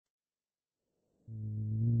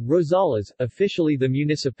Rosales, officially the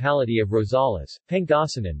municipality of Rosales,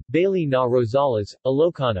 Pangasinan, Bailey na Rosales,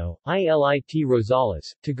 Ilocano, ILIT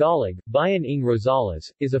Rosales, Tagalog, Bayan ng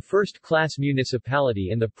Rosales, is a first-class municipality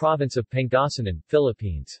in the province of Pangasinan,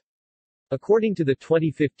 Philippines. According to the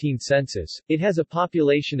 2015 census, it has a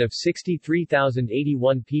population of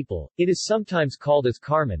 63,081 people. It is sometimes called as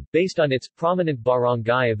Carmen, based on its prominent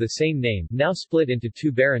barangay of the same name, now split into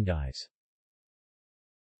two barangays.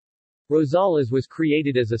 Rosales was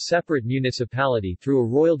created as a separate municipality through a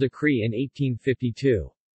royal decree in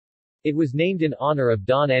 1852. It was named in honor of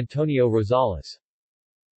Don Antonio Rosales.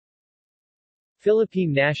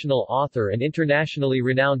 Philippine national author and internationally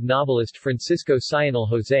renowned novelist Francisco Sionel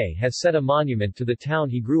Jose has set a monument to the town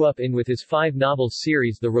he grew up in with his 5 novels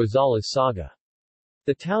series The Rosales Saga.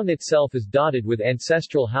 The town itself is dotted with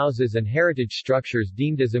ancestral houses and heritage structures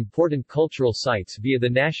deemed as important cultural sites via the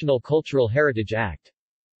National Cultural Heritage Act.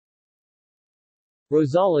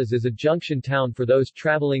 Rosales is a junction town for those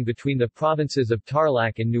traveling between the provinces of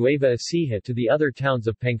Tarlac and Nueva Ecija to the other towns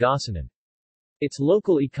of Pangasinan. Its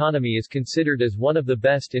local economy is considered as one of the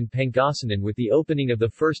best in Pangasinan with the opening of the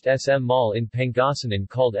first SM Mall in Pangasinan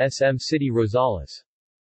called SM City Rosales.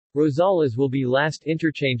 Rosales will be last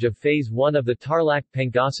interchange of Phase 1 of the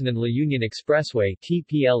Tarlac-Pangasinan-La Union Expressway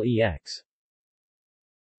TPLEX.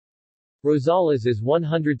 Rosales is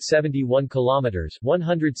 171 kilometers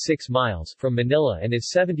 106 miles from Manila and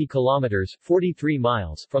is 70 kilometers 43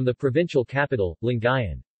 miles from the provincial capital,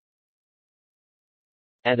 Lingayen.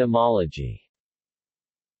 Etymology.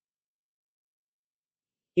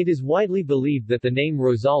 It is widely believed that the name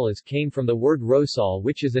Rosales came from the word rosal,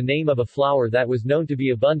 which is a name of a flower that was known to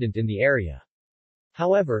be abundant in the area.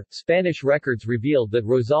 However, Spanish records revealed that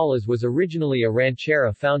Rosales was originally a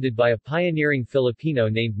ranchera founded by a pioneering Filipino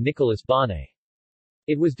named Nicolas Bonay.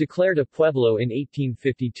 It was declared a pueblo in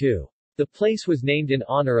 1852. The place was named in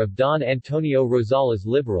honor of Don Antonio Rosales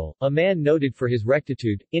Liberal, a man noted for his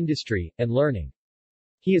rectitude, industry, and learning.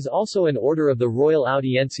 He is also an Order of the Royal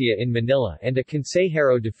Audiencia in Manila and a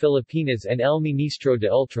Consejero de Filipinas and El Ministro de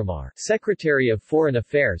Ultramar, Secretary of Foreign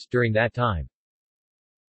Affairs, during that time.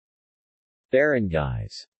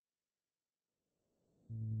 Barangays.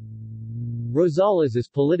 Rosales is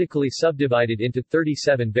politically subdivided into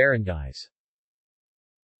 37 barangays.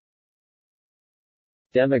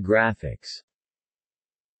 Demographics.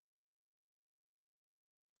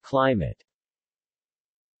 Climate.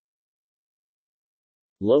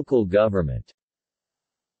 Local government.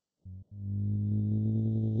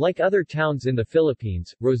 Like other towns in the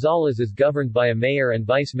Philippines, Rosales is governed by a mayor and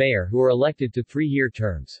vice-mayor who are elected to 3-year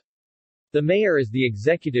terms. The mayor is the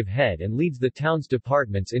executive head and leads the town's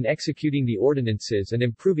departments in executing the ordinances and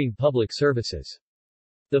improving public services.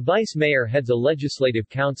 The vice-mayor heads a legislative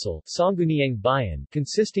council, Sangguniang Bayan,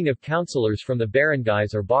 consisting of councilors from the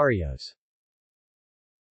barangays or barrios.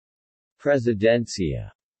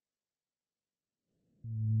 Presidencia.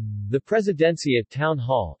 The Presidencia Town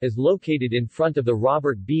Hall is located in front of the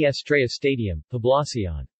Robert B. Estrella Stadium,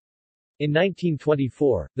 Poblacion. In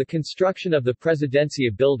 1924, the construction of the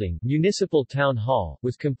Presidencia Building, Municipal Town Hall,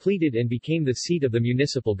 was completed and became the seat of the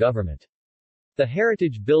municipal government. The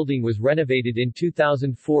Heritage Building was renovated in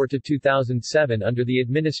 2004 to 2007 under the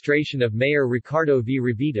administration of Mayor Ricardo V.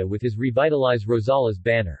 Revita with his revitalized Rosales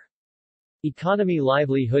banner. Economy,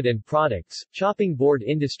 livelihood and products, chopping board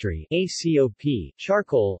industry, ACOP,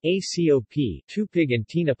 charcoal, ACOP, tupig and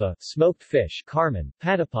tinapa, smoked fish, Carmen,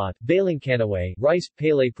 patapot, Balingcanaway, rice,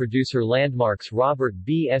 Pele producer landmarks Robert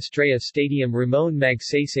B. Estrella Stadium Ramon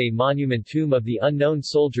Magsaysay Monument Tomb of the Unknown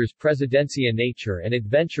Soldiers Presidencia Nature and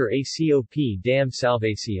Adventure ACOP Dam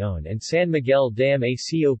Salvacion and San Miguel Dam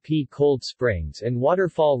ACOP Cold Springs and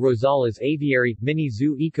Waterfall Rosales Aviary,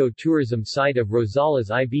 Mini-Zoo Eco-Tourism Site of Rosales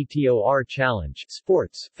IBTOR Challenge,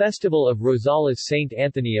 Sports, Festival of Rosales St.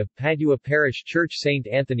 Anthony of Padua Parish Church St.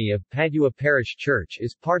 Anthony of Padua Parish Church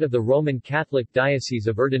is part of the Roman Catholic Diocese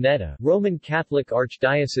of Urdaneta, Roman Catholic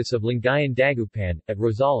Archdiocese of Lingayen Dagupan, at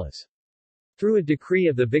Rosales. Through a decree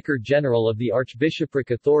of the Vicar General of the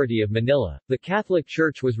Archbishopric Authority of Manila, the Catholic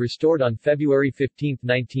Church was restored on February 15,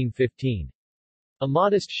 1915. A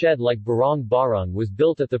modest shed-like barong-barong was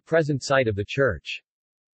built at the present site of the church.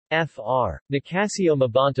 Fr. Nicasio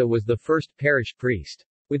Mabanta was the first parish priest.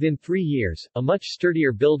 Within 3 years, a much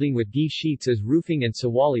sturdier building with ghee sheets as roofing and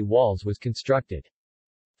sawali walls was constructed.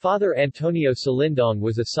 Father Antonio Salindong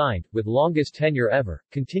was assigned, with longest tenure ever,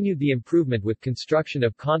 continued the improvement with construction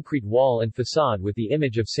of concrete wall and facade with the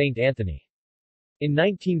image of St. Anthony. In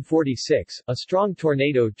 1946, a strong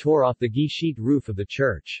tornado tore off the ghee sheet roof of the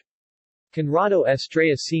church. Conrado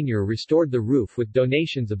Estrella Sr. restored the roof with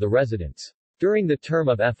donations of the residents. During the term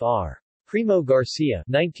of Fr. Primo Garcia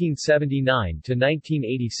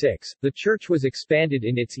 1979–1986, the church was expanded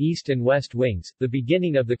in its east and west wings, the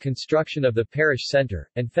beginning of the construction of the parish center,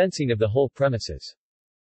 and fencing of the whole premises.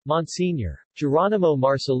 Monsignor. Geronimo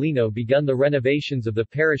Marcelino begun the renovations of the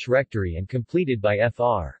parish rectory and completed by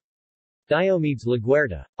Fr. Diomedes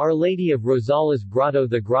Laguerta. Our Lady of Rosales Grotto.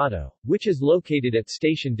 The grotto, which is located at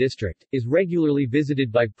Station District, is regularly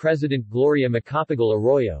visited by President Gloria Macapagal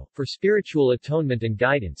Arroyo, for spiritual atonement and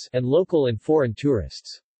guidance, and local and foreign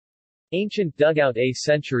tourists. Ancient dugout. A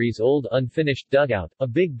centuries-old unfinished dugout, a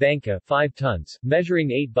big banca 5 tons,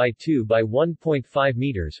 measuring 8 by 2 by 1.5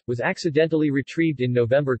 meters, was accidentally retrieved in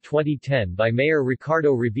November 2010 by Mayor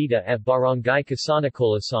Ricardo Revita at Barangay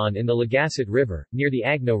Casanacolasan in the Legasset River, near the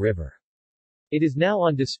Agno River. It is now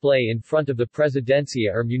on display in front of the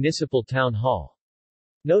Presidencia or Municipal Town Hall.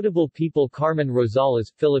 Notable people: Carmen Rosales,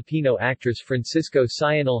 Filipino actress; Francisco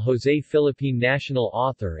Sionel Jose, Philippine national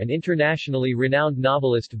author and internationally renowned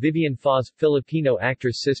novelist; Vivian Foz, Filipino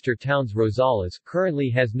actress. Sister towns. Rosales currently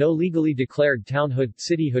has no legally declared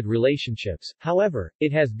townhood-cityhood relationships, however,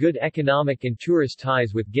 it has good economic and tourist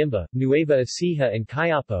ties with Gimba, Nueva Ecija and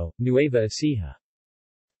Copiapó, Nueva Ecija.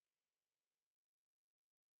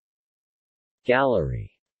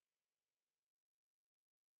 Gallery.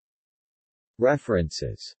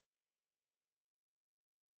 References.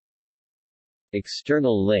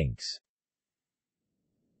 External links.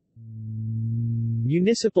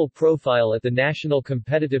 Municipal profile at the National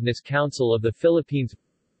Competitiveness Council of the Philippines.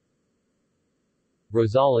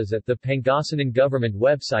 Rosales at the Pangasinan Government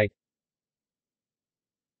website.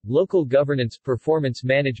 Local Governance Performance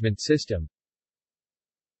Management System.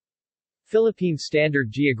 Philippine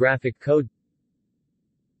Standard Geographic Code.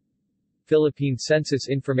 Philippine Census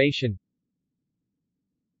Information.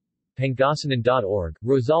 Pangasinan.org,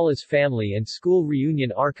 Rosales Family and School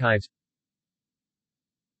Reunion Archives.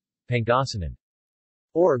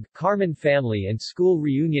 Pangasinan.org, Carmen Family and School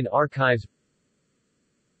Reunion Archives.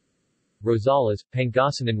 Rosales,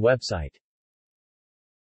 Pangasinan website.